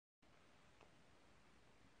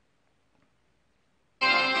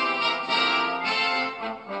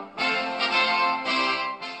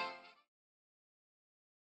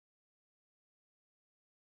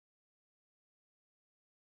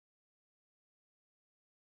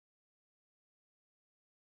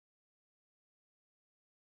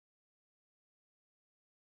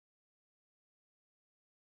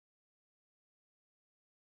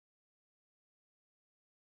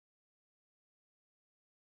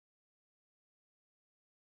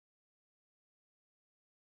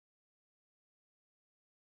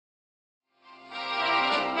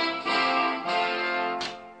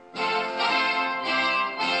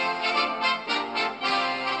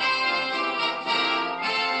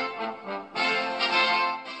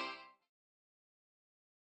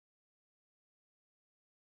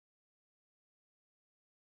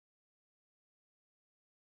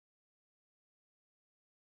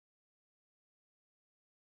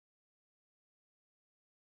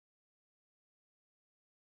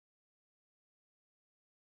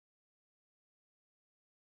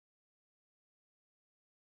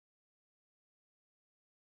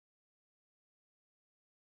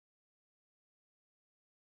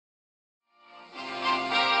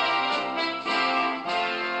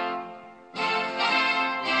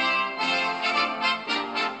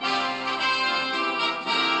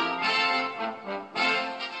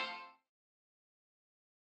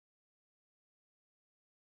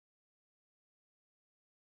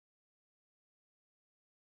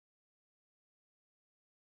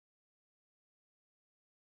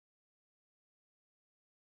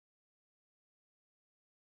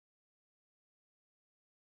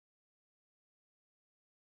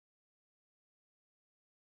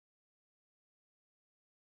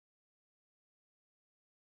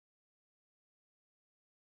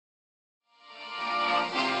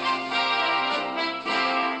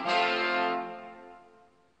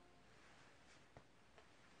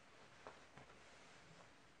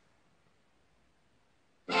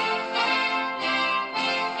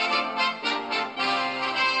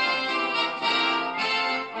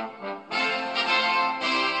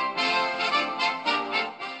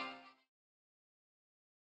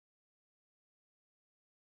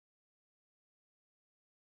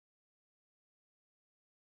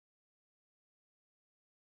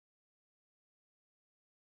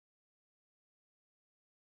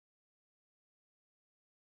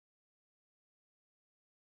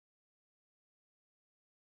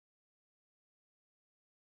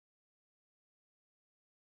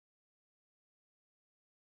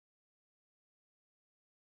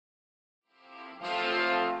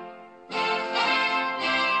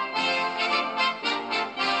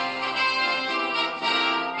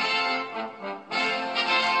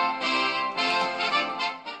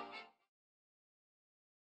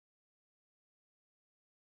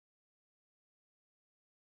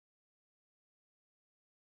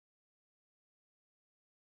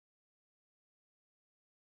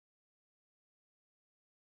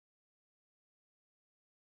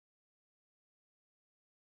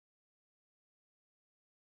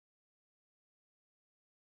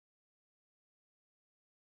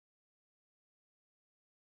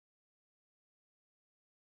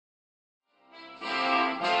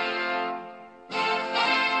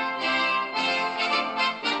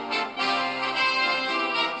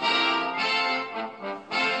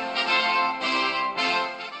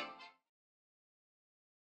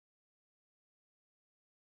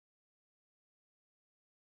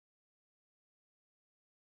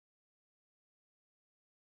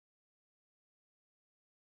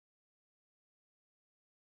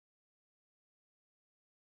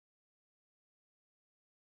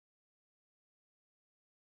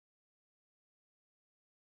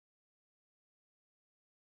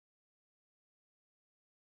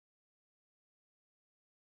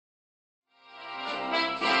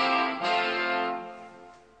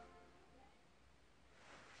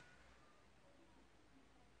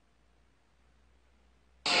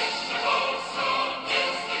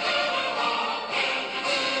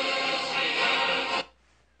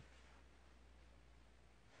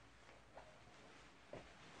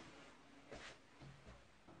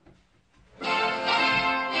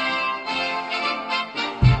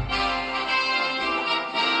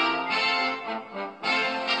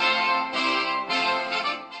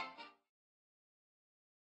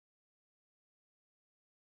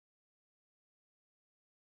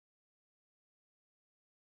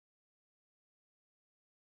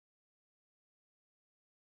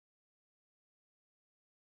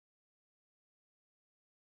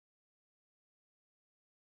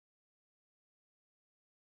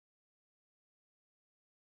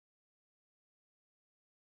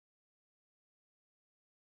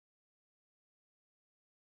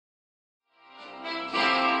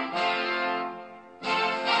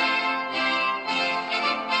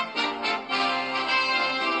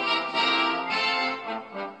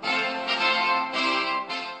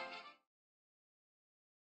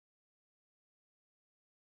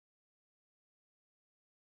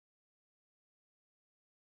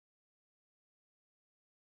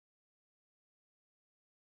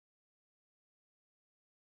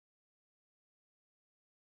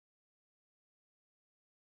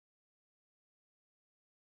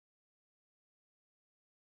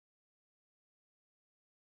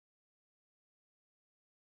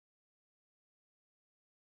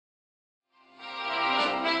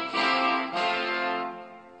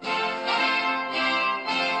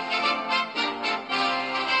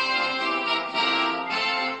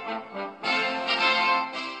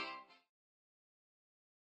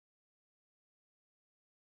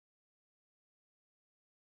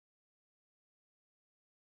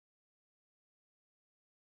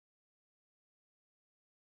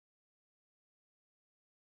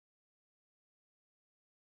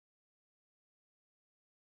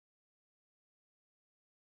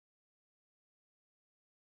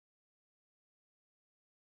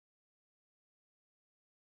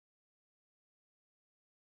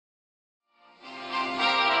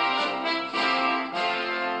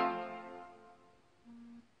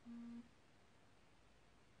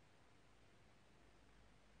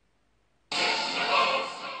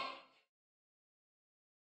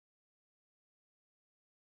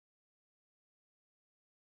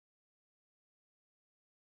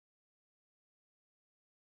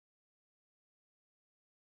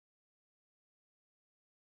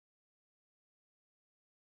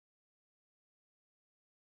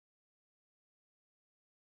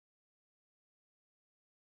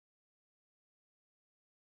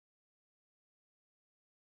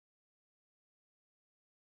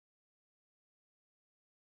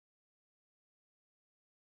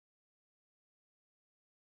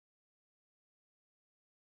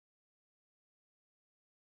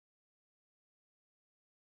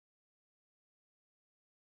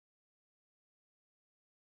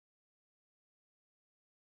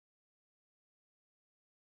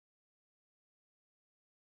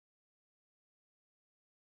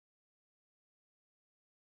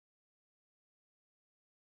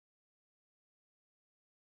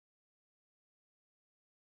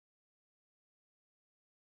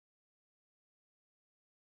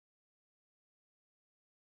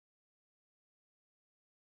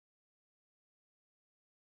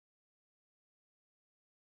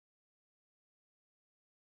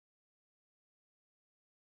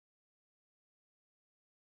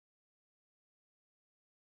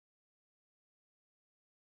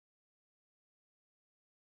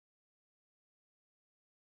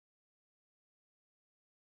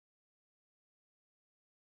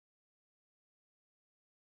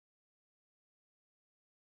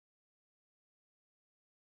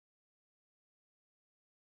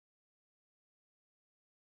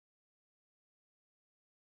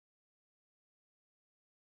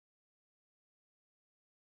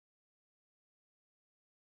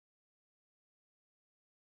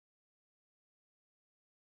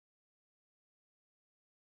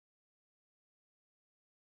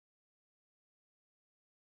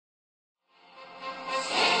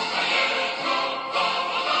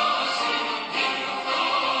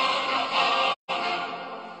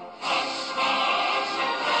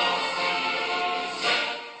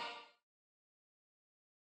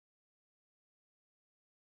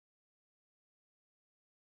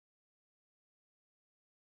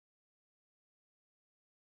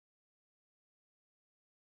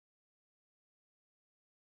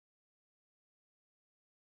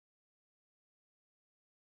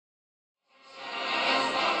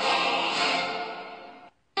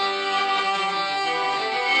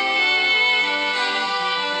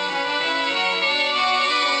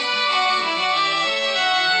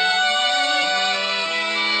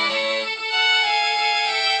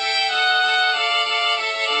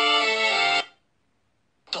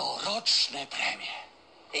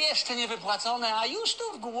zapłacone, a już tu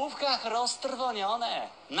w główkach roztrwonione.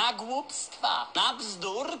 Na głupstwa, na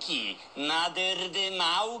bzdurki, na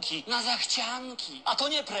dyrdymałki, na zachcianki. A to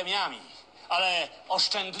nie premiami, ale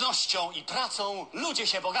oszczędnością i pracą ludzie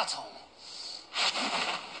się bogacą.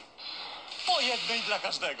 Po jednej dla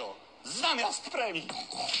każdego, zamiast premii.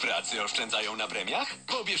 W pracy oszczędzają na premiach?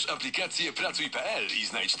 Pobierz aplikację pracuj.pl i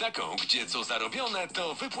znajdź taką, gdzie co zarobione,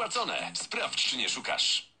 to wypłacone. Sprawdź, czy nie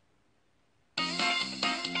szukasz.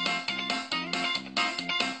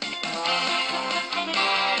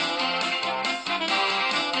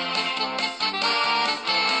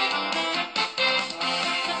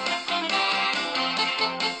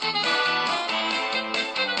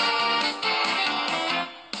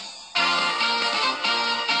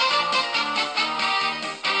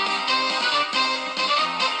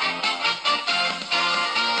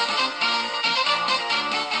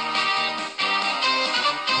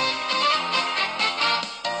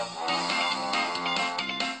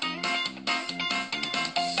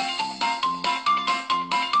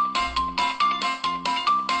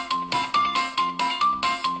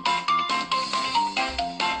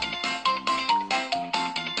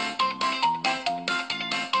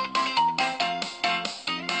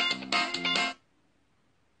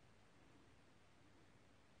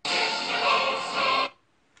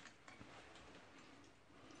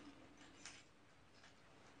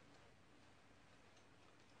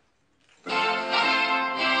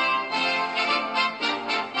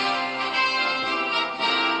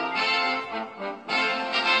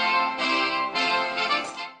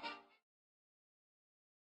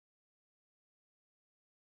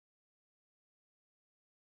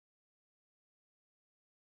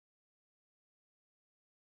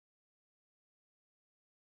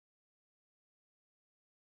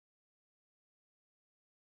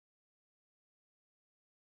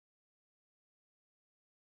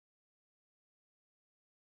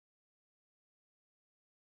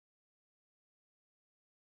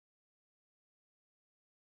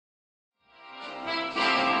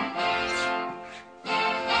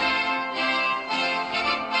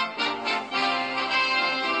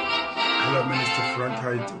 Hello, Minister Frank,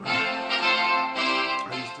 how you doing?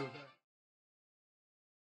 Are you still there?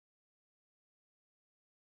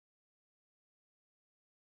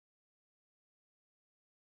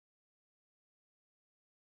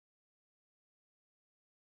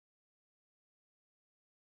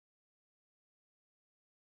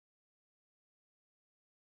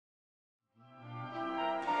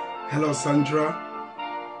 Hello, Sandra.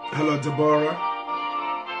 Hello, Deborah.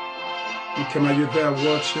 Okay, are you there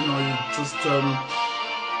watching, or you just hey.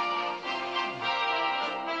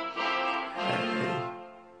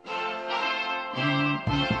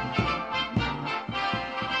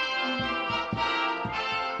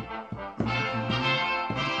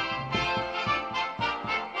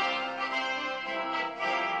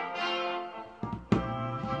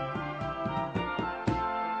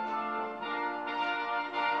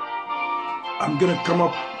 I'm gonna come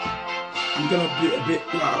up. I'm gonna be a bit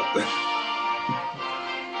loud.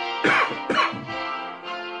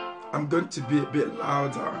 I'm going to be a bit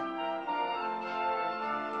louder.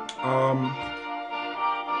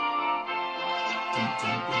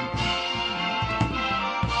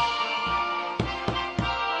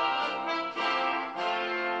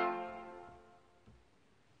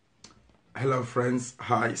 Hello, friends.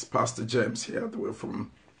 Hi, it's Pastor James here, the way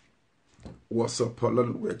from Warsaw,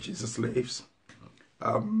 Poland, where Jesus lives.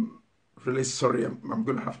 Really sorry, I'm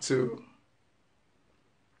going to have to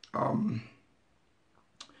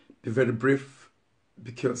be very brief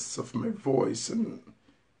because of my voice, and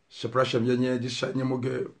przepraszam, ja dzisiaj nie mogę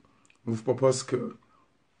mówić po polsku.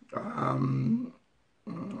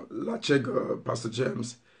 Dlaczego, Pastor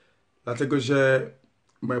James? Dlatego, że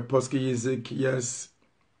mój polski język jest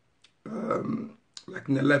jak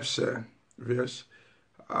najlepszy, wiesz,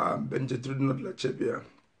 będzie trudno dla ciebie.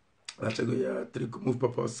 Dlaczego ja tylko mówię po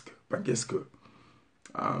polsku, po angielsku.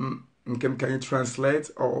 Can you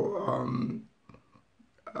translate, or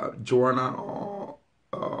Joanna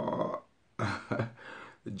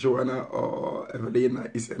or Evelina,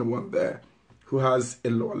 is anyone there who has a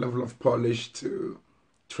lower level of Polish to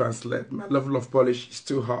translate? My level of Polish is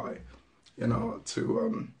too high, you know,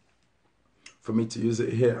 for me to use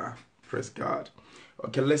it here. Praise God.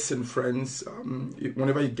 Okay, listen, friends.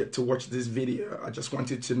 Whenever you get to watch this video, I just want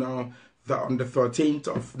you to know that on the 13th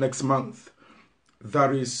of next month,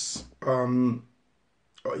 that is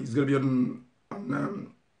it's going to be on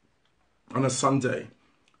a Sunday.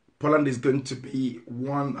 Poland is going to be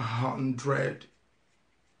 100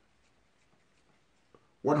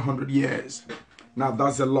 years. Now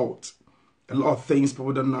that's a lot. a lot of things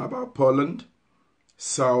people don't know about Poland.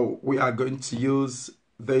 So we are going to use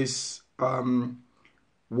this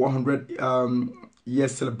 100 year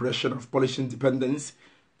celebration of Polish independence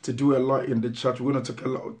to do a lot in the church. We're going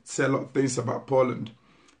to say a lot of things about Poland.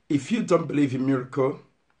 If you don't believe in miracle,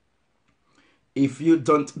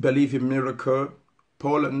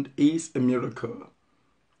 Poland is a miracle.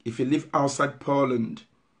 If you live outside Poland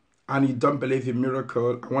and you don't believe in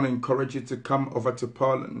miracle, I want to encourage you to come over to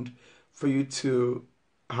Poland for you to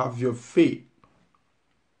have your feet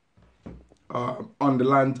on the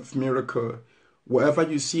land of miracle. Whatever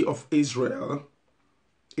you see of Israel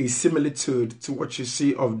is similitude to what you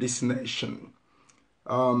see of this nation.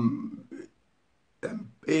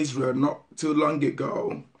 Israel, not too long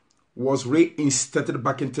ago, was reinstated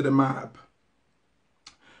back into the map.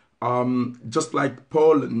 Just like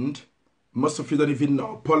Poland, most of you don't even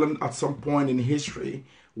know, Poland at some point in history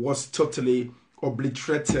was totally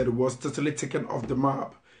obliterated, was totally taken off the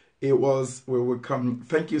map. It was, we will come.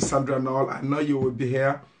 Thank you, Sandra and all. I know you will be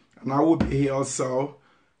here, and I will be here also.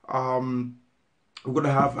 We're going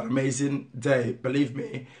to have an amazing day. Believe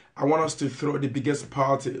me, I want us to throw the biggest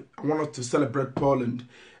party. I want us to celebrate Poland.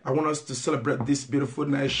 I want us to celebrate this beautiful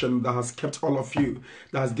nation that has kept all of you,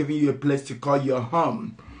 that has given you a place to call your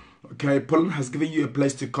home. Okay, Poland has given you a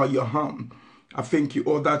place to call your home. I think you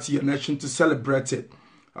owe that to your nation to celebrate it.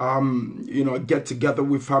 You know, get together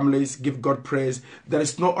with families, give God praise. There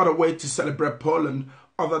is no other way to celebrate Poland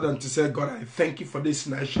other than to say, God, I thank you for this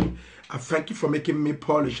nation. I thank you for making me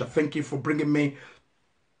Polish. I thank you for bringing me,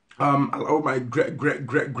 all my great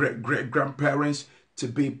grandparents to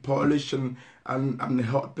be Polish and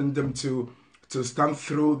helping them to stand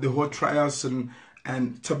through the whole trials and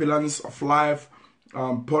turbulence of life.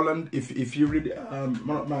 Poland, if you read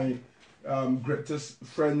one of my greatest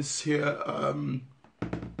friends here, hold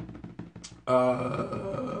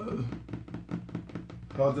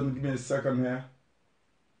on, give me a second here.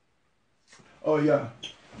 Oh yeah.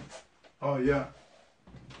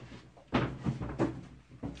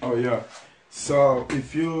 So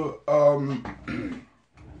if you oh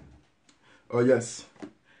yes.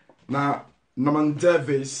 Now Norman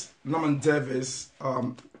Davis, I love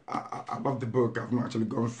the book. I've not actually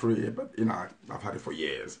gone through it, but you know, I've had it for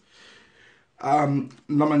years.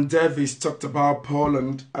 Norman Davis talked about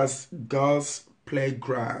Poland as God's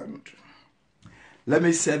playground. Let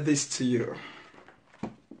me say this to you.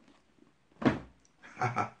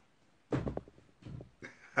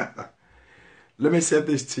 Let me say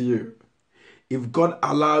this to you. If God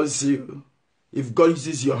allows you, if God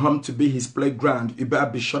uses your home to be his playground, you better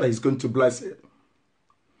be sure that he's going to bless it.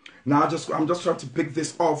 Now, I'm just trying to pick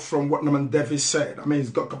this off from what Norman Davis said. I mean, he's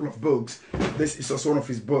got a couple of books. This is also one of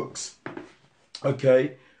his books.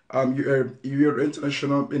 Okay, you're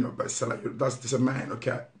international, you know, bestseller. That's a man.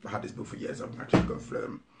 Okay, I've had this book for years. I've actually gone through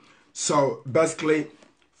them. So basically,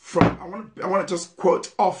 I want to just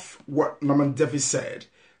quote off what Norman Davis said,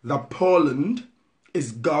 that Poland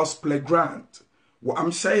is God's playground. What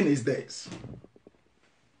I'm saying is this: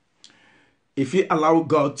 if you allow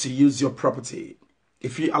God to use your property,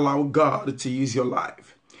 if you allow God to use your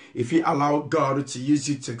life, if you allow God to use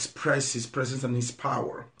you to express his presence and his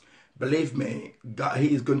power, believe me, God,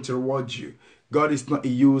 he is going to reward you. God is not a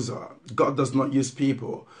user. God does not use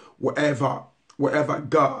people. Whenever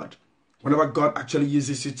God actually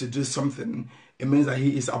uses you to do something, it means that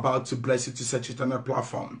he is about to bless you, to set you on a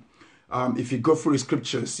platform. If you go through the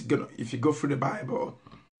scriptures, if you go through the Bible,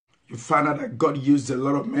 you find out that God used a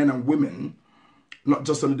lot of men and women, not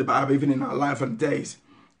just only the Bible, even in our life and days.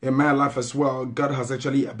 In my life as well, God has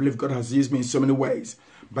actually, I believe God has used me in so many ways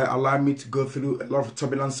by allowing me to go through a lot of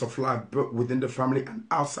turbulence of life, both within the family and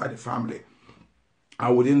outside the family,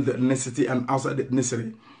 within the ethnicity and outside the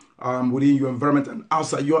ethnicity, within your environment and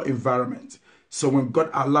outside your environment. So when God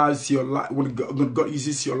allows your life, when God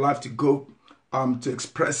uses your life to go to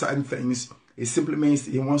express certain things, it simply means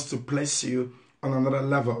he wants to place you on another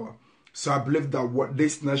level. So I believe that what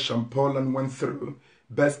this nation, Poland, went through,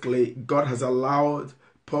 basically God has allowed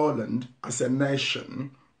Poland as a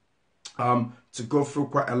nation to go through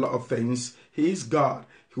quite a lot of things. He is God.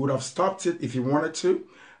 He would have stopped it if he wanted to,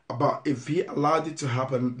 but if he allowed it to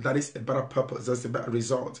happen, that is a better purpose, that's a better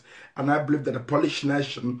result. And I believe that the Polish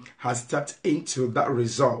nation has stepped into that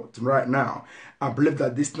result right now. I believe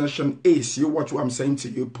that this nation is, you watch what I'm saying to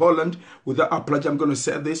you, Poland, without apology, I'm going to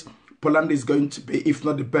say this, Poland is going to be, if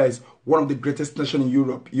not the best, one of the greatest nations in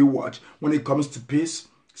Europe. You watch, when it comes to peace,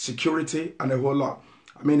 security, and a whole lot.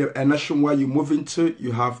 I mean, a nation where you move into,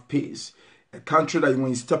 you have peace. A country that when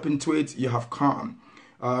you step into it, you have calm.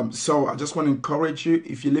 So I just want to encourage you,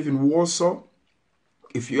 if you live in Warsaw,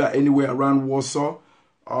 if you are anywhere around Warsaw,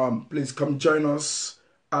 please come join us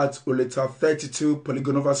at Ulita 32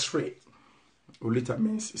 Polygonova Street. Ulita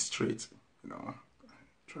means street, you know.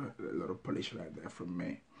 Try a lot of Polish right there from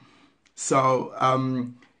me. So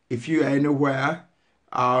if you are anywhere,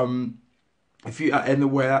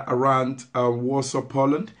 around Warsaw,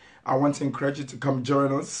 Poland, I want to encourage you to come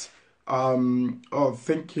join us. Oh,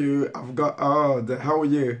 thank you. How are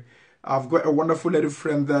you? I've got a wonderful little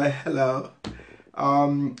friend there. Hello.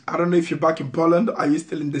 I don't know if you're back in Poland. Are you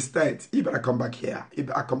still in the States? You better come back here. You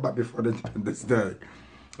better come back before the Independence Day.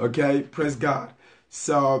 Okay, praise God.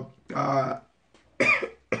 So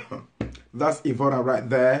that's Ivona right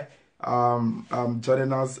there.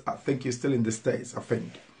 Joining us. I think you're still in the States, I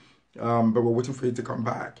think. But we're waiting for you to come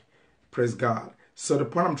back. Praise God. So the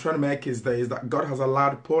point I'm trying to make is that God has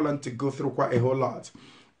allowed Poland to go through quite a whole lot.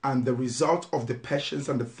 And the result of the patience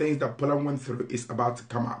and the things that Poland went through is about to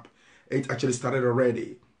come up. It actually started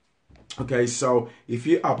already. Okay, so if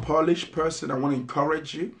you are a Polish person, I want to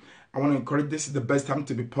encourage you. This is the best time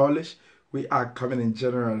to be Polish. We are coming in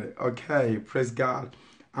January. Okay, praise God.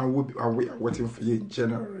 And we are waiting for you in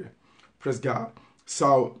January. Praise God.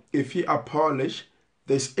 So if you are Polish,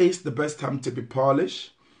 this is the best time to be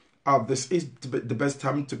Polish. This is the best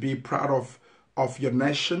time to be proud of your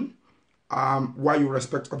nation, while you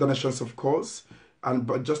respect other nations, of course,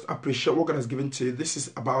 but just appreciate what God has given to you. This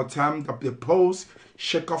is about time that the post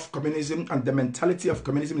shake off communism, and the mentality of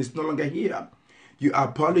communism is no longer here. You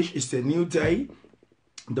are Polish. It's a new day.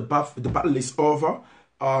 The battle is over.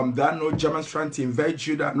 There are no Germans trying to invade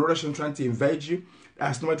you. There are no Russians trying to invade you.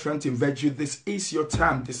 There's no one trying to invade you. This is your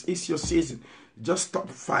time. This is your season. Just stop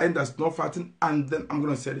fighting. There's no fighting. And then I'm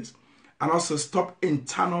going to say this. And also stop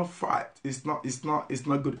internal fight. It's not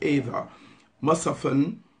good either. Most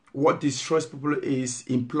often, what destroys people is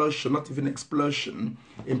implosion, not even explosion.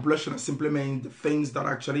 Implosion simply means the things that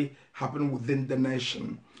actually happen within the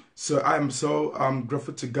nation. So I am so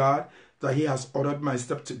grateful to God that He has ordered my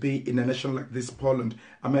step to be in a nation like this, Poland.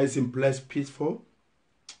 Amazing, blessed, peaceful.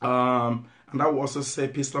 And I will also say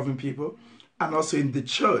peace-loving people. And also in the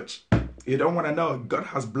church. You don't want to know, God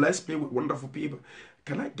has blessed me with wonderful people.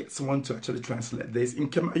 Can I get someone to actually translate this?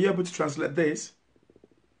 Are you able to translate this?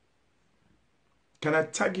 Can I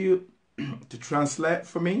tag you to translate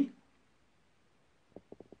for me?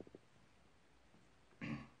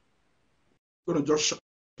 I'm going to just shut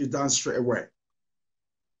you down straight away.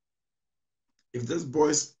 If this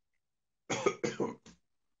boy's for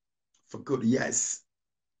good, yes,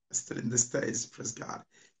 still in the States, praise God.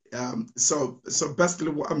 So basically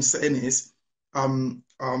what I'm saying is,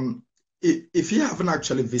 if you haven't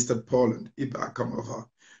actually visited Poland, you better come over.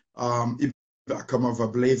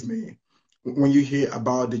 Believe me. When you hear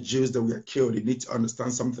about the Jews that were killed, you need to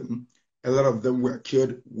understand something. A lot of them were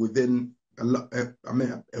killed within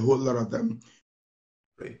a whole lot of them.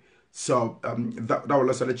 So that will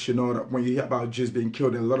also let you know that when you hear about Jews being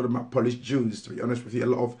killed, a lot of them are Polish Jews. To be honest with you, a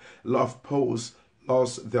lot of Poles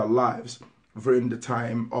lost their lives during the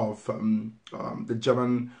time of the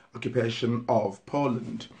German occupation of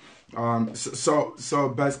Poland. So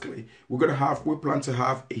basically, we plan to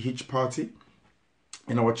have a huge party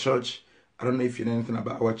in our church. I don't know if you know anything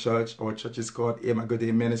about our church. Our church is called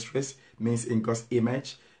Imagode Ministries, means in God's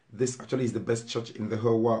image. This actually is the best church in the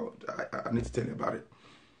whole world. I need to tell you about it.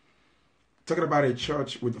 Talking about a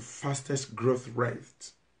church with the fastest growth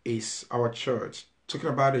rate is our church. Talking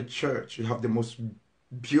about a church, you have the most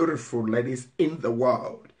beautiful ladies in the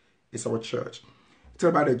world. It's our church.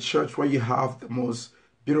 Talking about a church where you have the most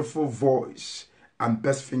beautiful voice and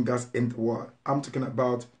best fingers in the world. I'm talking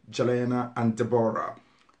about Jelena and Deborah.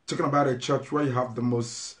 Talking about a church where you have the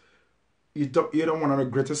most, you don't want a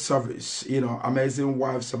greater service, amazing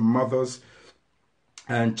wives and mothers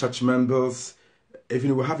and church members.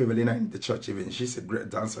 Even we have Evelina in the church, even she's a great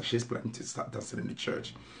dancer. She's planning to start dancing in the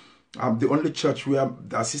church. The only church where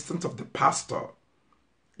the assistant of the pastor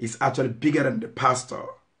is actually bigger than the pastor,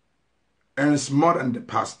 earns more than the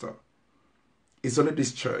pastor. It's only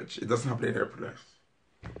this church. It doesn't happen anywhere else.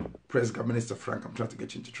 Praise God, Minister Frank. I'm trying to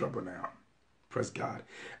get you into trouble now. Praise God.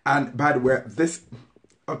 And by the way,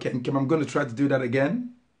 okay, Kim, I'm going to try to do that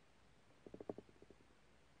again.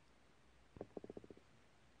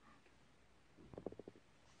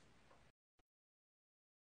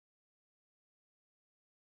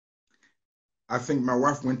 I think my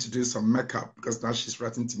wife went to do some makeup because now she's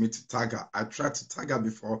writing to me to tag her. I tried to tag her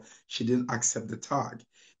before. She didn't accept the tag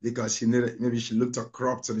because she needed, maybe she looked at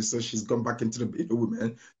cropped, and so she's gone back into the video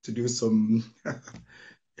women to do some.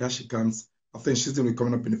 Here she comes. I think she's going to be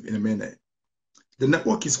coming up in a minute. The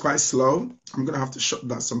network is quite slow. I'm going to have to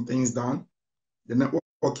shut some things down. The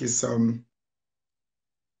network is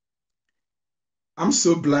I'm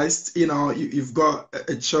so blessed. You know, you've got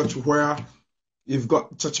a church where you've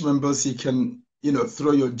got church members you can, you know,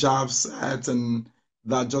 throw your jobs at, and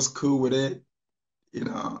they're just cool with it. You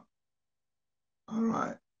know, all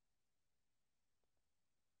right.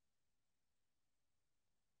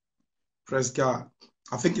 Praise God.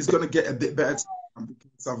 I think it's gonna get a bit better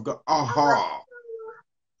because I've got aha.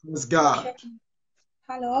 Praise God.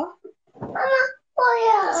 Hello?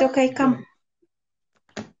 It's okay, come.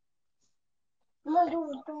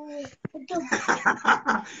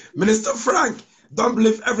 Minister Frank, don't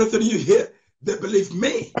believe everything you hear. They believe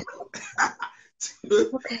me.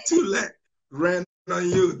 Too late. Rain on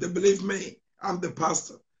you. They believe me. I'm the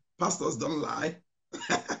pastor. Pastors don't lie.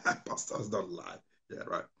 Pastors don't lie. Yeah,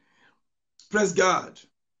 right. Praise God.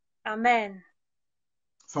 Amen.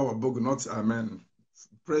 Fałabog, not amen.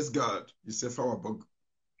 Praise God. You say Fałabog.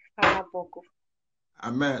 Chwała Bogu.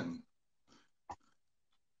 Amen.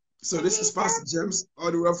 So this is Pastor James,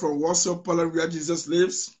 all the way from Warsaw, Poland, where Jesus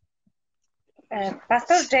lives.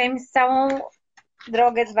 Pastor James całą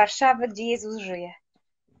drogę z Warszawy, gdzie Jezus żyje.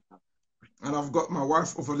 And I've got my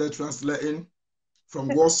wife over there translating from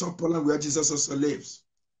Warsaw, Poland, where Jesus also lives.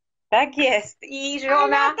 Tak jest. I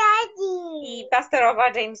żona, i pastorowa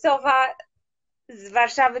Jamesowa z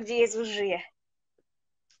Warszawy, gdzie Jezus żyje.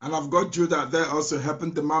 And I've got Judah there also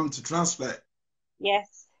helping the mom to translate.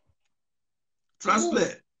 Yes.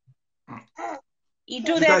 Translate. I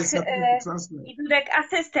Judah Judek, is helping to translate. i Judek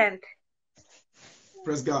asystent.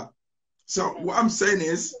 Praise God. So what I'm saying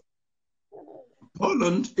is,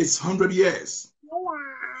 Poland is 100 years.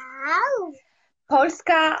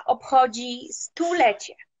 Polska obchodzi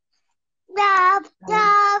stulecie.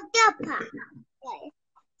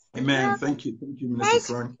 Amen. Thank you, Minister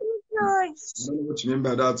Frank. I don't know what you mean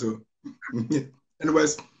by that too.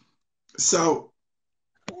 Anyways, so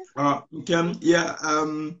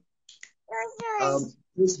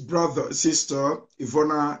this sister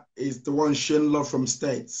Ivona is the one sharing love from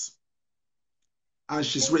States, and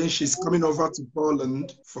she's coming over to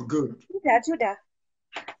Poland for good. Judah.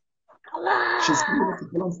 She's coming over to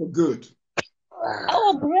Poland for good.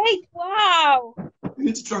 Oh, great! Wow! You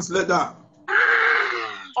need to translate that.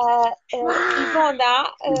 Iwona,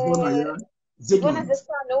 yeah. Iwona ze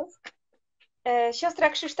Stanów, siostra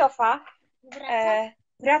Krzysztofa,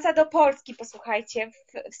 wraca do Polski, posłuchajcie,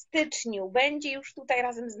 w styczniu. Będzie już tutaj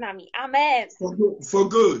razem z nami. Amen. For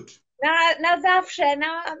good. Na zawsze,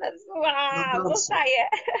 zostaje.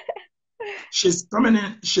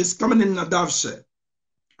 She's coming in na zawsze.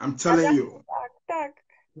 I'm telling you. Tak.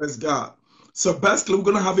 Praise God. So basically we're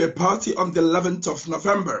going to have a party on the 11th of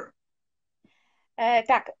November.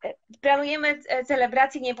 Tak, planujemy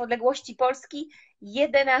celebrację niepodległości Polski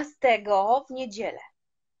 11 w niedzielę.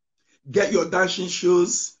 Get your dancing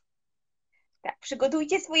shoes. Tak,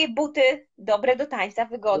 przygotujcie swoje buty dobre do tańca,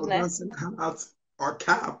 wygodne. Your dancing hat or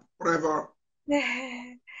cap, whatever.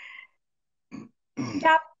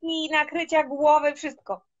 Czapki, nakrycia głowy,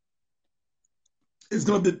 wszystko. It's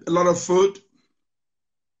going to be a lot of food.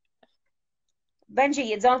 Będzie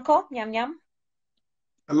jedzonko, niam niam.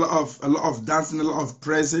 A lot of dancing, a lot of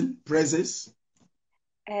praises.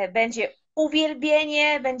 Będzie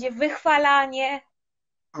uwielbienie, będzie wychwalanie.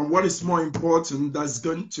 And what is more important, there's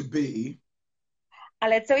going to be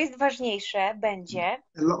ale co jest ważniejsze, będzie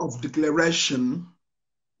a lot of declaration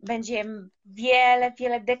będzie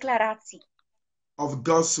wiele deklaracji of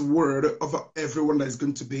God's word over everyone that is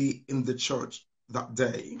going to be in the church that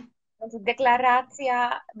day. Będzie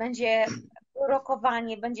deklaracja, będzie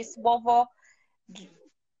prorokowanie, będzie słowo.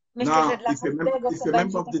 Myślę, że dla każdego,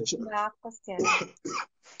 kto będzie na kościele.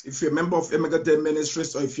 If you're a member of Omega Day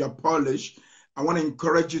Ministries or if you're Polish, I want to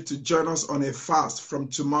encourage you to join us on a fast from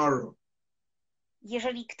tomorrow.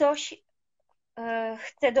 Jeżeli ktoś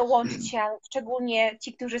chce dołączyć się, szczególnie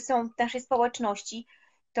ci, którzy są w naszej społeczności,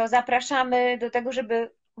 to zapraszamy do tego,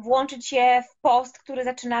 żeby włączyć się w post, który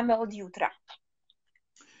zaczynamy od jutra.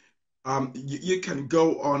 You can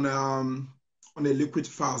go on a liquid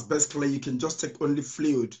fast. Basically, you can just take only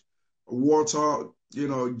fluid, water,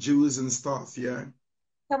 juice and stuff, yeah?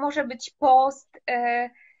 To może być post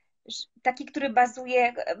taki, który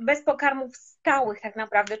bazuje bez pokarmów stałych tak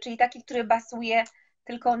naprawdę, czyli taki, który bazuje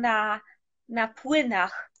tylko na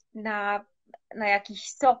płynach, na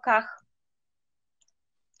jakichś sokach.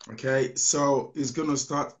 Okay, so it's going to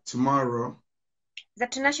start tomorrow.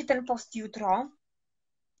 Zaczyna się ten post jutro.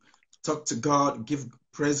 Talk to God,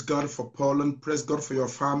 praise God for Poland, praise God for your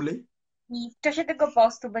family. I w czasie tego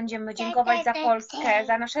postu będziemy dziękować za Polskę,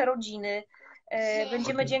 za nasze rodziny,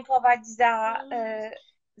 będziemy dziękować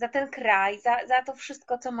za ten kraj, za to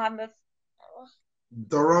wszystko, co mamy.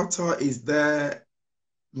 Dorota is there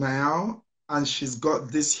now, and she's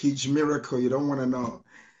got this huge miracle. You don't want to know.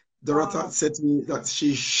 Dorota said to me that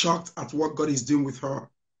she's shocked at what God is doing with her.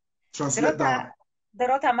 Translate that.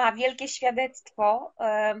 Dorota ma wielkie świadectwo,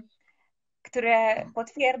 które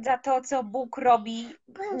potwierdza to, co Bóg robi,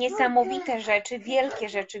 niesamowite rzeczy, wielkie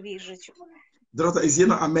rzeczy w jej życiu. Dorota, is it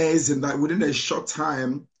not amazing that within a short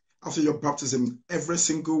time after your baptism, every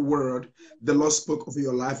single word the Lord spoke over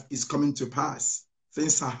your life is coming to pass?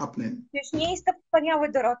 Things are happening. Przecież nie jest to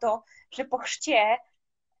wspaniałe, Doroto, że po chrzcie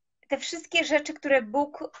te wszystkie rzeczy, które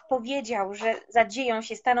Bóg powiedział, że zadzieją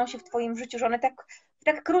się, staną się w twoim życiu, że one w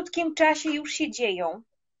tak krótkim czasie już się dzieją.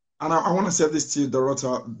 And I want to say this to you,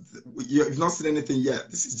 Dorota. You've not seen anything yet.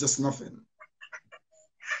 This is just nothing.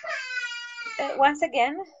 Once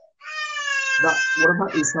again. That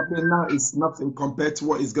whatever is happening now is nothing compared to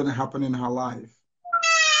what is going to happen in her life.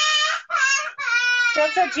 To,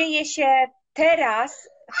 co dzieje się teraz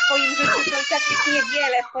w twoim życiu, to i tak jest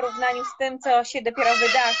niewiele w porównaniu z tym, co się dopiero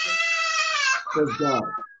wydarzy. Praise God.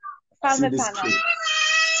 Chwalmy Pana.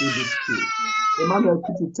 Emmanuel,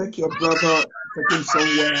 could you take your brother, take him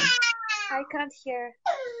somewhere? I can't hear.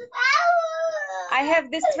 I have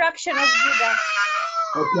distraction of Judah.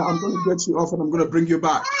 Okay, I'm going to get you off and I'm going to bring you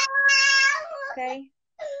back. Okay.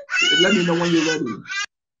 Let me know when you're ready.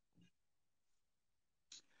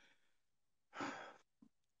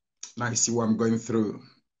 Now you see what I'm going through.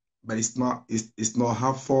 But it's not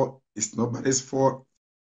her fault. It's nobody's fault.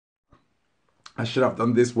 I should have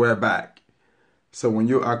done this way back. So when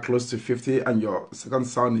you are close to 50 and your second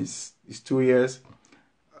son is 2 years,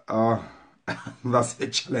 that's a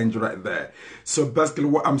challenge right there. So basically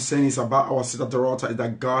what I'm saying is about our sister Dorota is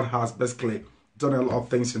that God has basically done a lot of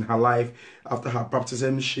things in her life. After her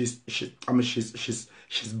baptism, she's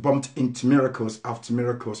bumped into miracles after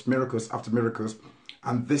miracles, miracles after miracles.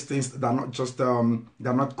 And these things, they're not just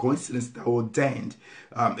they're not coincidence, they're ordained.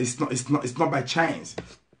 It's not by chance.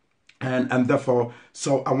 And therefore,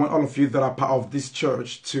 so I want all of you that are part of this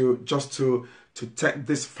church to take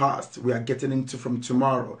this fast we are getting into from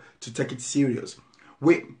tomorrow, to take it serious.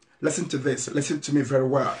 Listen to this. Listen to me very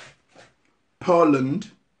well. Poland,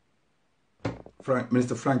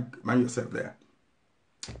 Minister Frank, man yourself there.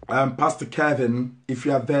 Pastor Kevin, if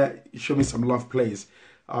you are there, show me some love, please.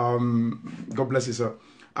 God bless you, sir.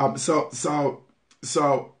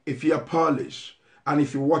 So if you are Polish, and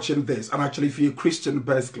if you're watching this, and actually if you're a Christian,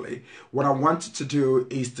 basically, what I want you to do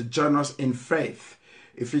is to join us in faith.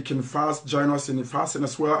 If you can fast, join us in fasting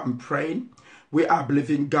as well and praying. We are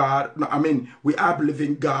believing God. No, I mean, we are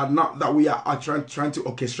believing God, not that we are trying to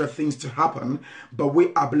orchestrate things to happen, but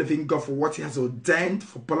we are believing God for what He has ordained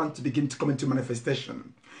for Poland to begin to come into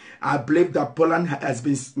manifestation. I believe that Poland has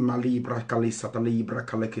been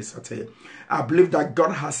I believe that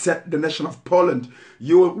God has set the nation of Poland.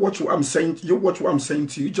 You watch what I'm saying. You watch what I'm saying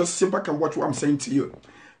to you. Just sit back and watch what I'm saying to you.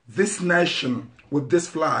 This nation with this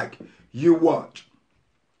flag, you watch.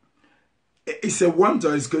 It's a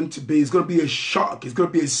wonder. It's going to be a shock. It's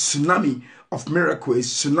going to be a tsunami of miracles, a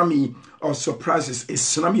tsunami of surprises, a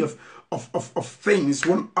tsunami of things,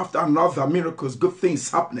 one after another, miracles, good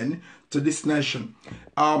things happening to this nation.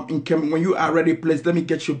 When you are ready, please let me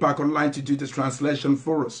get you back online to do this translation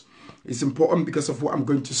for us. It's important because of what I'm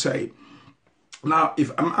going to say. Now,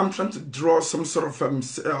 if I'm trying to draw some sort of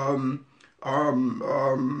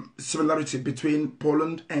similarity between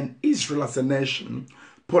Poland and Israel as a nation.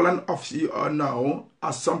 Poland, as you all know,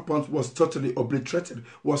 at some point was totally obliterated,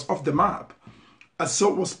 was off the map. And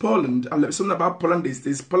so was Poland. And something about Poland is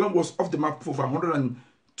this: Poland was off the map for over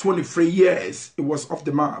 123 years. It was off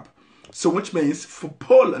the map. So which means for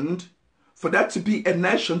Poland, for that to be a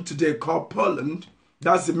nation today called Poland,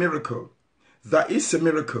 that's a miracle. That is a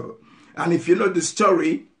miracle. And if you know the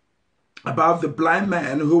story about the blind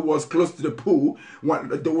man who was close to the pool, when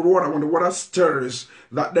the water stirs,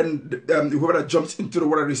 that then whoever jumps into the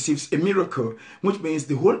water receives a miracle, which means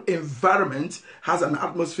the whole environment has an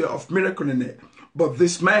atmosphere of miracle in it. But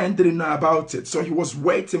this man didn't know about it. So he was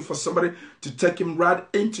waiting for somebody to take him right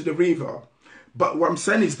into the river. But what I'm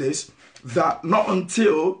saying is this, that not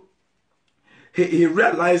until he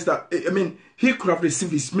realized that, I mean, he could have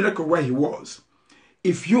received his miracle where he was.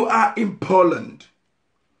 If you are in Poland,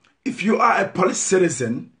 if you are a Polish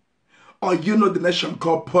citizen, or you know the nation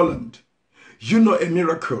called Poland, you know a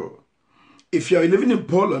miracle. If you're living in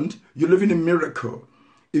Poland, you're living a miracle.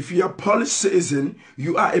 If you're a Polish citizen,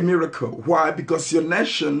 you are a miracle. Why? Because your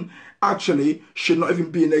nation actually should not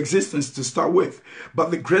even be in existence to start with.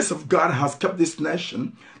 But the grace of God has kept this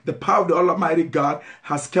nation. The power of the Almighty God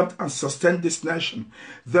has kept and sustained this nation.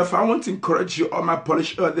 Therefore, I want to encourage you, all my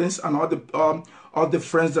Polish audience and all the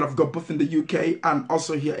friends that I've got both in the UK and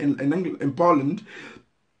also here in England, in Poland,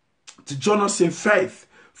 to join us in faith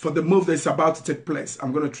for the move that's about to take place.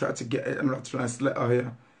 I'm going to try to get another translator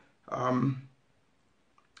here.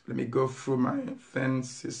 Let me go through my things,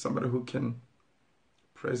 see somebody who can,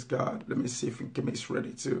 praise God. Let me see if Kimmy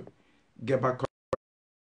ready to get back on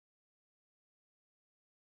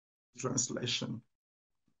translation.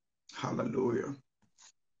 Hallelujah.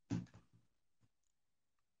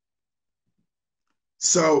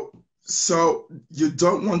 So you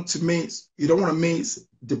don't want to miss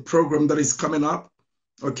the program that is coming up,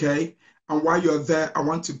 okay? And while you're there, I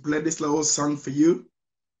want to play this little song for you.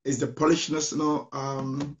 It's the Polish national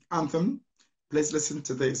anthem. Please listen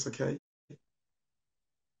to this, okay?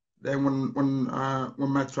 Then when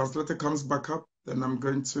my translator comes back up, then I'm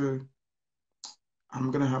going to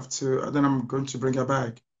bring her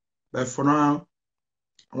back. But for now,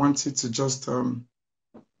 I want you to just a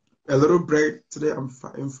little break. Today I'm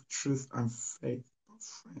fighting for truth and faith.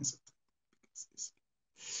 Friends.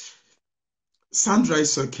 Sandra,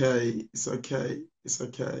 it's okay. It's okay. It's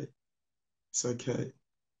okay. It's okay.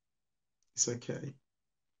 It's okay.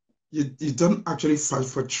 You don't actually fight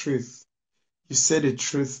for truth. You say the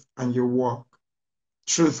truth and you walk.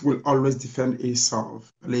 Truth will always defend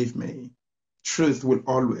itself. Believe me. Truth will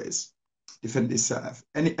always defend itself.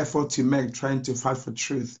 Any effort you make trying to fight for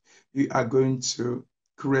truth, you are going to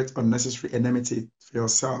create unnecessary enmity for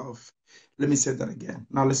yourself. Let me say that again.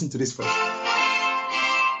 Now listen to this first.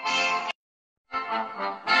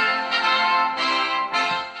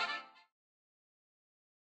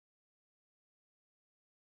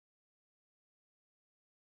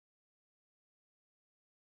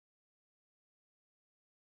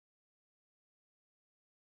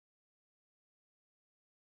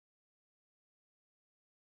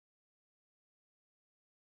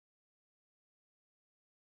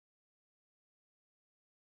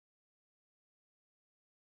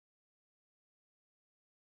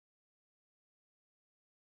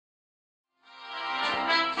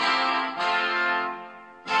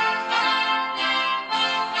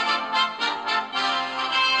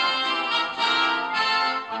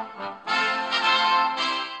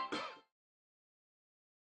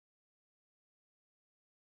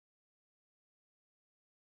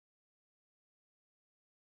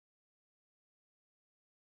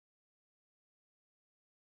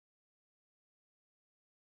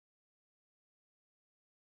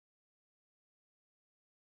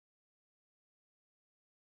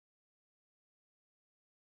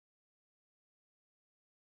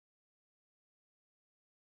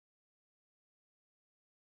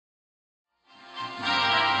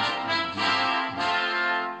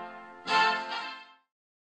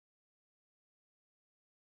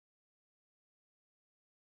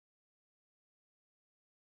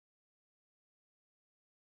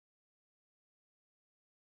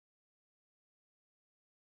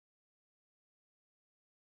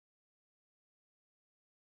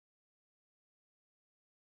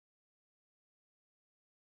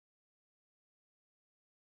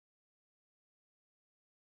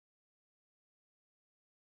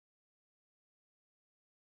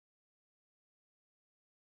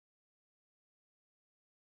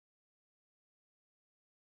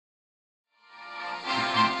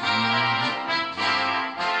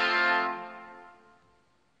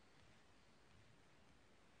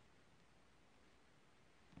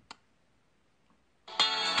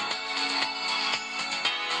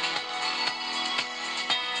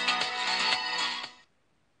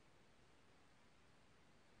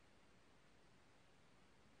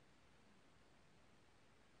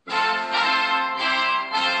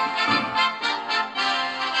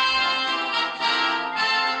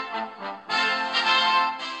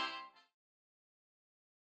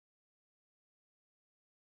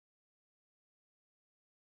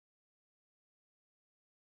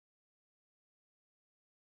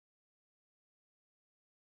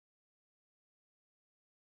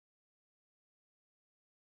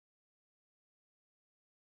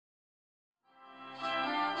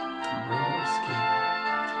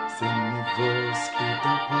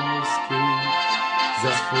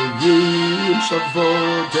 Za swoim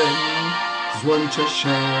przewodem złączę się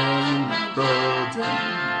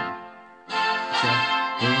narodem.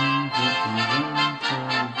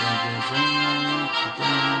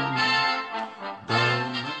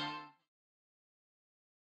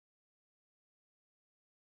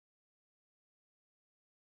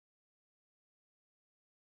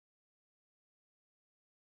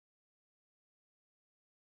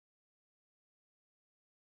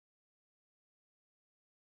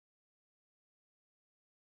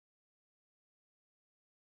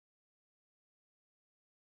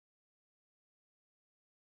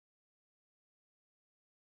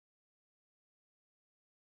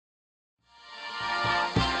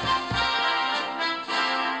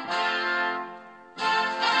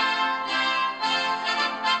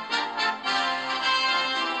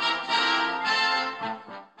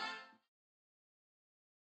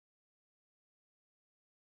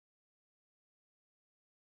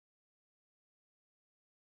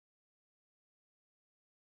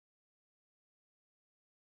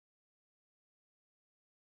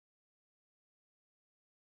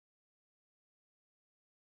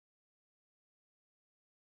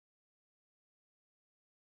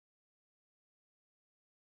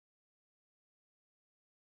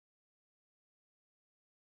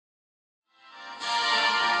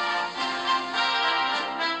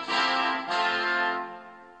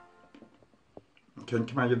 Can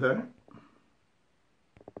I get there?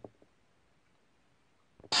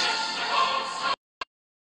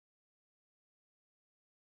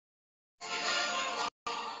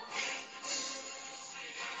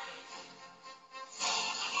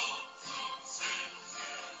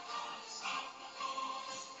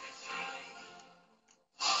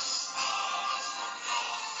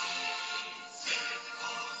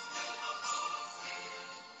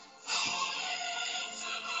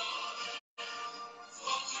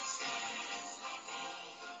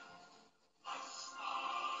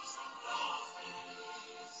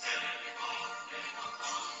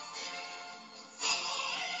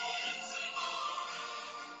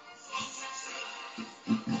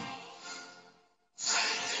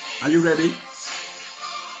 Are you ready?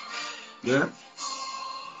 Yeah?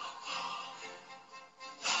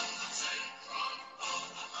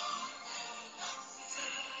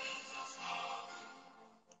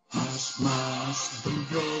 Masz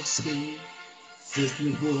Dąbrowski,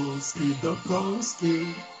 Niepodległości do Polski,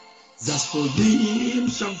 za swoim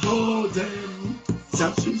przewodem,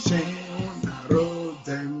 zawsze się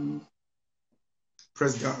narodem.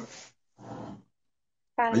 Praise God.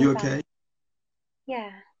 Are you okay?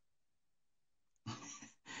 Yeah.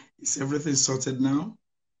 Is everything sorted now?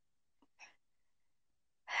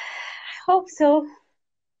 I hope so.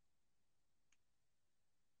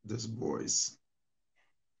 Those boys.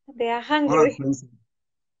 They are All hungry. right, friends.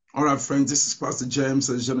 All right, friends. This is Pastor James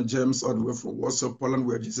and Jenna James, all the way from Warsaw, Poland,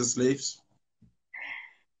 where Jesus lives.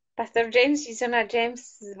 Pastor James i żona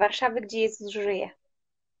James z Warszawy, gdzie Jezus żyje.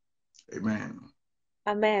 Amen.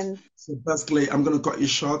 Amen. So basically, I'm going to cut it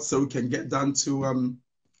short so we can get down to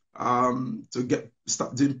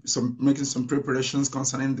start doing making some preparations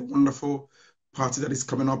concerning the wonderful party that is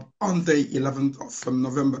coming up on the 11th of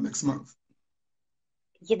November next month.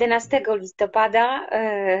 11 listopada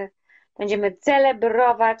będziemy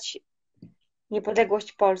celebrować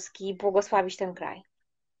niepodległość Polski i błogosławić ten kraj.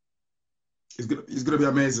 It's gonna be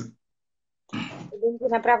amazing. To będzie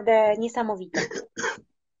naprawdę niesamowite.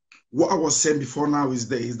 What I was saying before now is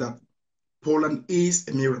that Poland is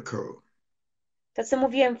a miracle. To, co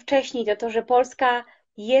mówiłem wcześniej, to to, że Polska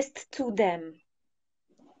jest cudem.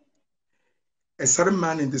 A certain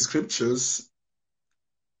man in the scriptures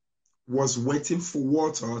was waiting for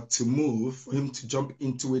water to move for him to jump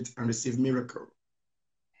into it and receive miracle.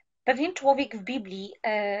 Pewien człowiek w Biblii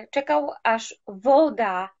czekał, aż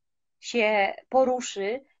woda się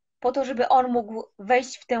poruszy, po to, żeby on mógł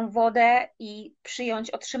wejść w tę wodę i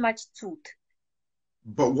otrzymać cud.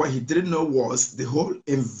 But what he didn't know was the whole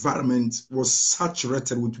environment was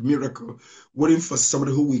saturated with miracle, waiting for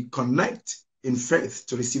somebody who will connect in faith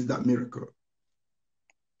to receive that miracle.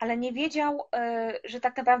 Ale nie wiedział, że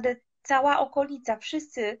tak naprawdę cała okolica,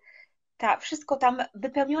 wszystko tam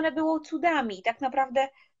wypełnione było cudami. Tak naprawdę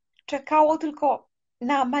czekało tylko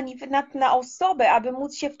na osobę, aby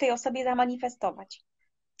móc się w tej osobie zamanifestować.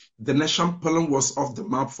 The nation Poland was off the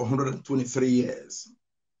map for 123 years.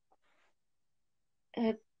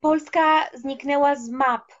 Polska zniknęła z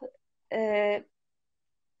map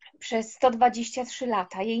przez 123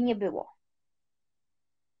 lata. Jej nie było.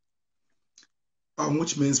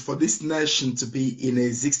 Which means for this nation to be in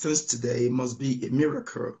existence today must be a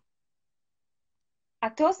miracle. A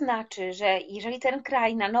to znaczy, że jeżeli ten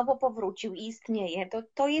kraj na nowo powrócił i istnieje,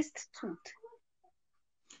 to jest cud.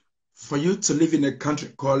 For you to live in a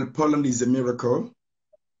country called Poland is a miracle.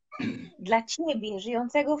 Dla ciebie,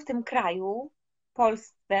 żyjącego w tym kraju,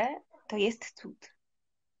 Polsce, to jest cud.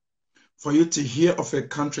 For you to hear of a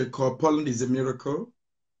country called Poland is a miracle.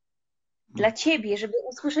 Dla ciebie, żeby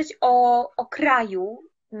usłyszeć o kraju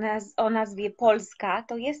o nazwie Polska,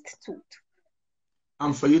 to jest cud.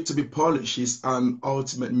 And for you to be Polish is an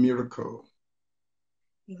ultimate miracle.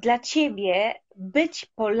 Dla ciebie być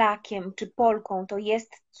Polakiem czy Polką to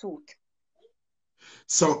jest cud.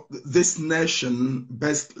 So this nation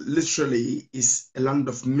best literally is a land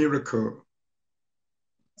of miracle.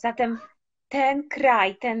 Zatem ten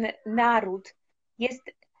kraj, ten naród jest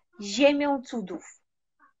ziemią cudów.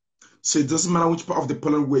 So it doesn't matter which part of the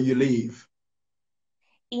Poland where you live.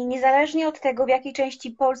 I niezależnie od tego, w jakiej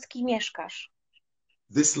części Polski mieszkasz,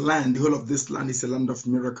 This land, the whole of this land is a land of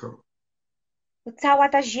miracle. to cała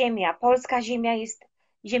ta ziemia, polska ziemia jest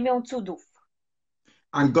ziemią cudów.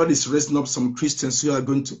 And God is raising up some Christians who are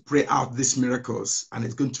going to pray out these miracles, and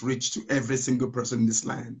it's going to reach to every single person in this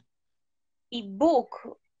land. I Bóg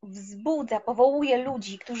wzbudza, powołuje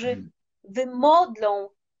ludzi, którzy wymodlą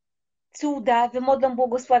cuda, wymodlą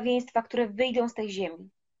błogosławieństwa, które wyjdą z tej ziemi.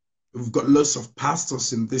 We've got lots of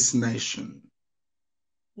pastors in this nation.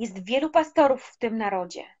 Jest wielu pastorów w tym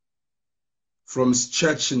narodzie. from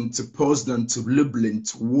Szczecin to Poznan to Lublin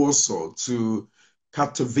to Warsaw to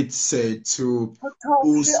Katowice to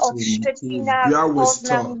Począwszy od Austin to Szczecina, Białystok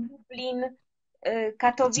Poznań, Lublin, to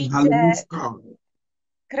Katowice, Halinówka,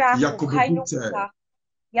 Kraków, Jakubowice, Hajnówka,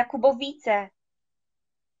 Jakubowice,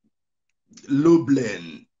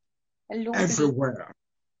 Lublin, Lublin, everywhere.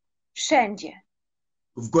 wszędzie.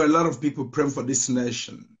 We've got a lot of people praying for this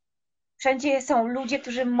nation. Wszędzie są ludzie,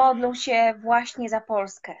 którzy modlą się właśnie za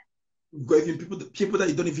Polskę. We've got even people that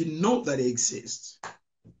you don't even know that they exist.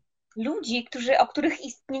 Ludzi, o których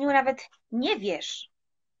istnieniu nawet nie wiesz.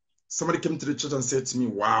 Somebody came to the church and said to me,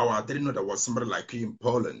 wow, I didn't know there was somebody like you in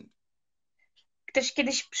Poland. Ktoś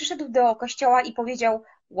kiedyś przyszedł do kościoła i powiedział,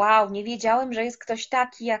 wow, nie wiedziałem, że jest ktoś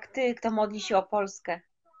taki jak ty, kto modli się o Polskę.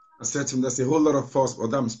 I said to him, there's a whole lot of us,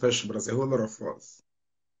 although I'm special, but there's a whole lot of us.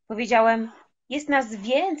 Powiedziałem, jest nas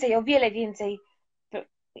więcej, o wiele więcej.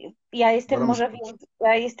 Ja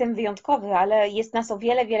jestem wyjątkowy, ale jest nas o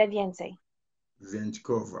wiele, wiele więcej.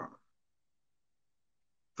 Wyjątkowa.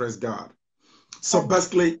 Praise God. So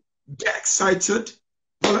basically, get excited.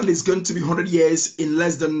 Poland is going to be 100 years in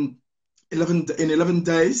less than 11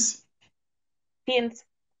 days. Więc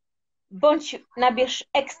nabierz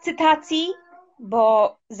ekscytacji,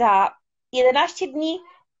 bo za 11 dni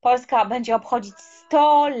Polska będzie obchodzić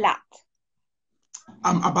 100 lat.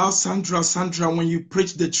 About Sandra. Sandra, when you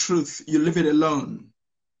preach the truth, you leave it alone.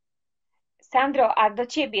 Sandro, a do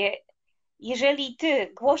ciebie, jeżeli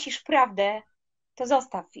ty głosisz prawdę, to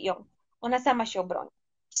zostaw ją. Ona sama się obroni.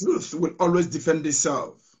 Truth will always defend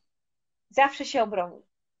itself. Zawsze się obroni.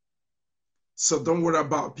 So don't worry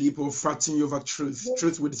about people fighting you over truth.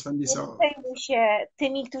 Truth will defend itself. Nie przejmuj się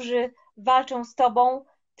tymi, którzy walczą z tobą,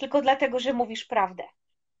 tylko dlatego, że mówisz prawdę.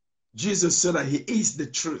 Jesus said that he is the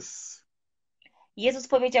truth. Jezus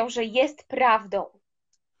powiedział, że jest prawdą.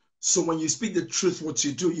 So when you speak the truth, what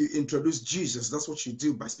you do, you introduce Jesus. That's what you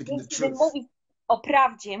do by speaking the Kiedy truth. mówisz o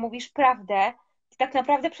prawdzie, mówisz prawdę, to tak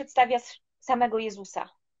naprawdę przedstawiasz samego Jezusa.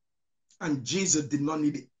 And Jesus did not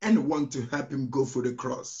need anyone to help him go through the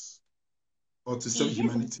cross or to save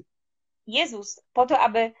humanity. Jezus, po to,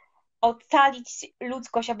 aby ocalić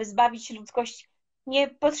ludzkość, aby zbawić ludzkość, nie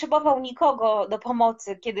potrzebował nikogo do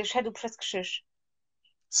pomocy, kiedy szedł przez krzyż.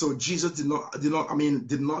 So Jesus did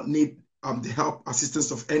not need the help,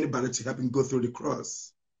 assistance of anybody to help him go through the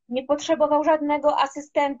cross. Nie potrzebował żadnego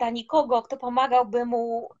asystenta, nikogo, kto pomagałby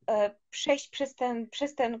mu przejść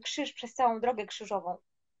przez ten krzyż, przez całą drogę krzyżową.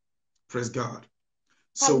 Praise God.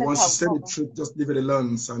 So once you say the truth, just leave it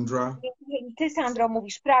alone, Sandra. Jeżeli ty, Sandro,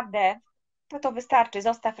 mówisz prawdę, to wystarczy,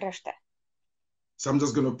 zostaw resztę. So I'm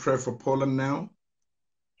just going to pray for Poland now.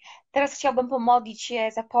 Teraz chciałbym pomodlić się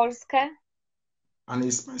za Polskę. And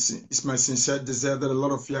it's my sincere desire that a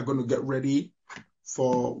lot of you are going to get ready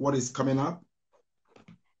for what is coming up.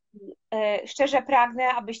 Szczerze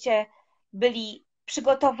pragnę, abyście byli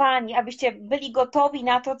przygotowani, abyście byli gotowi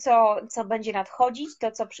na to, co będzie nadchodzić,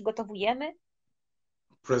 to, co przygotowujemy.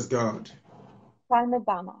 Praise God. Chwalmy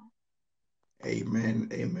Pana. Amen,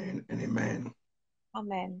 amen, and amen.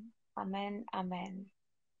 Amen, amen, amen.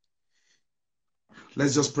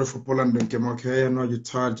 Let's just pray for Poland, Benkem, okay? I know you're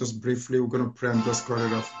tired. Just briefly, we're going to pray and just cut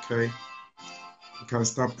it off, okay? You can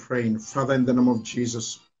start praying. Father, in the name of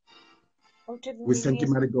Jesus, we thank you,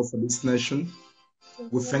 mighty God, for this nation.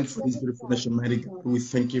 We thank you for this beautiful nation, mighty God. We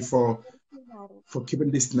thank you for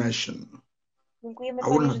keeping this nation. I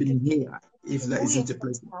wouldn't have been here if there isn't a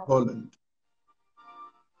place in Poland.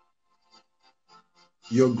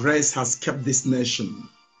 Your grace has kept this nation.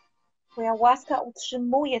 Twoja łaska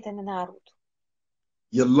utrzymuje ten naród.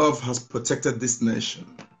 Your love has protected this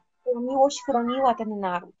nation. Twoja miłość chroniła ten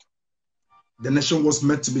naród. The nation was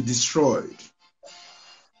meant to be destroyed.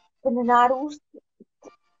 Ten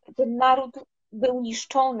naród był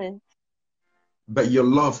niszczony. But your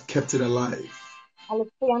love kept it alive. Ale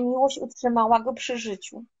Twoja miłość utrzymała go przy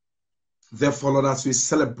życiu. Therefore, Lord, as we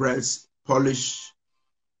celebrate Polish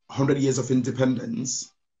 100 years of independence,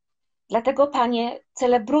 dlatego, Panie,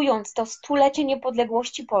 celebrując to 100-lecie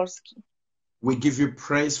niepodległości Polski, we give you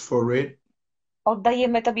praise for it.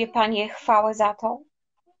 Oddajemy Tobie, Panie, chwałę za to.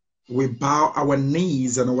 We bow our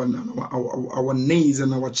knees and our knees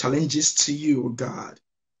and our challenges to you, God.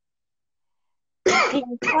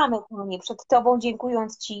 Klękamy, Panie, przed Tobą,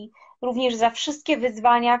 dziękując Ci również za wszystkie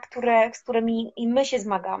wyzwania, z którymi i my się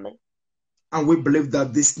zmagamy. And we believe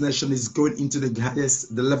that this nation is going into the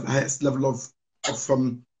highest level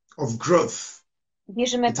of growth.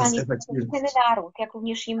 Wierzymy, Panie, że ten naród, jak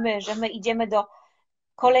również i my, że my idziemy do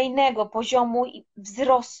kolejnego poziomu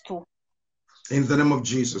wzrostu. In the name of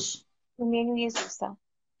Jesus. W imieniu Jezusa.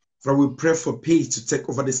 For we pray for peace to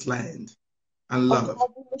take over this land and love.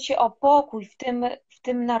 Modlimy się o pokój w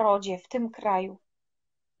tym narodzie, w tym kraju.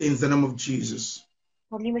 In the name of Jesus.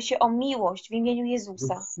 Modlimy się o miłość w imieniu We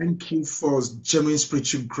Jezusa. thank you for genuine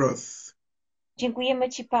spiritual growth. Dziękujemy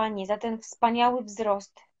Ci, Panie, za ten wspaniały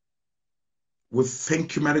wzrost. We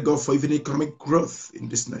thank you, mighty God, for even economic growth in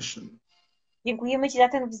this nation. Dziękujemy Ci za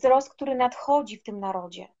ten wzrost, który nadchodzi w tym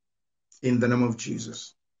narodzie. In the name of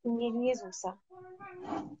Jesus. W imieniu Jezusa.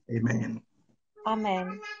 Amen.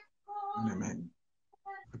 Amen. And amen.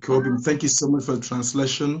 Okay, Obim, thank you so much for the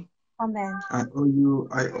translation. Amen. I owe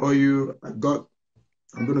you,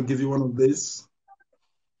 I'm going to give you one of these.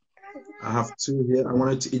 I have two here. I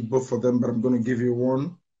wanted to eat both of them, but I'm going to give you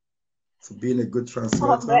one for being a good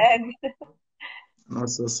translator. Amen. And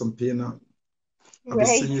also some peanut. I'll be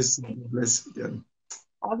Great. seeing you soon. God bless you again.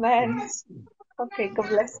 Amen. Okay, God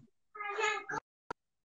bless you.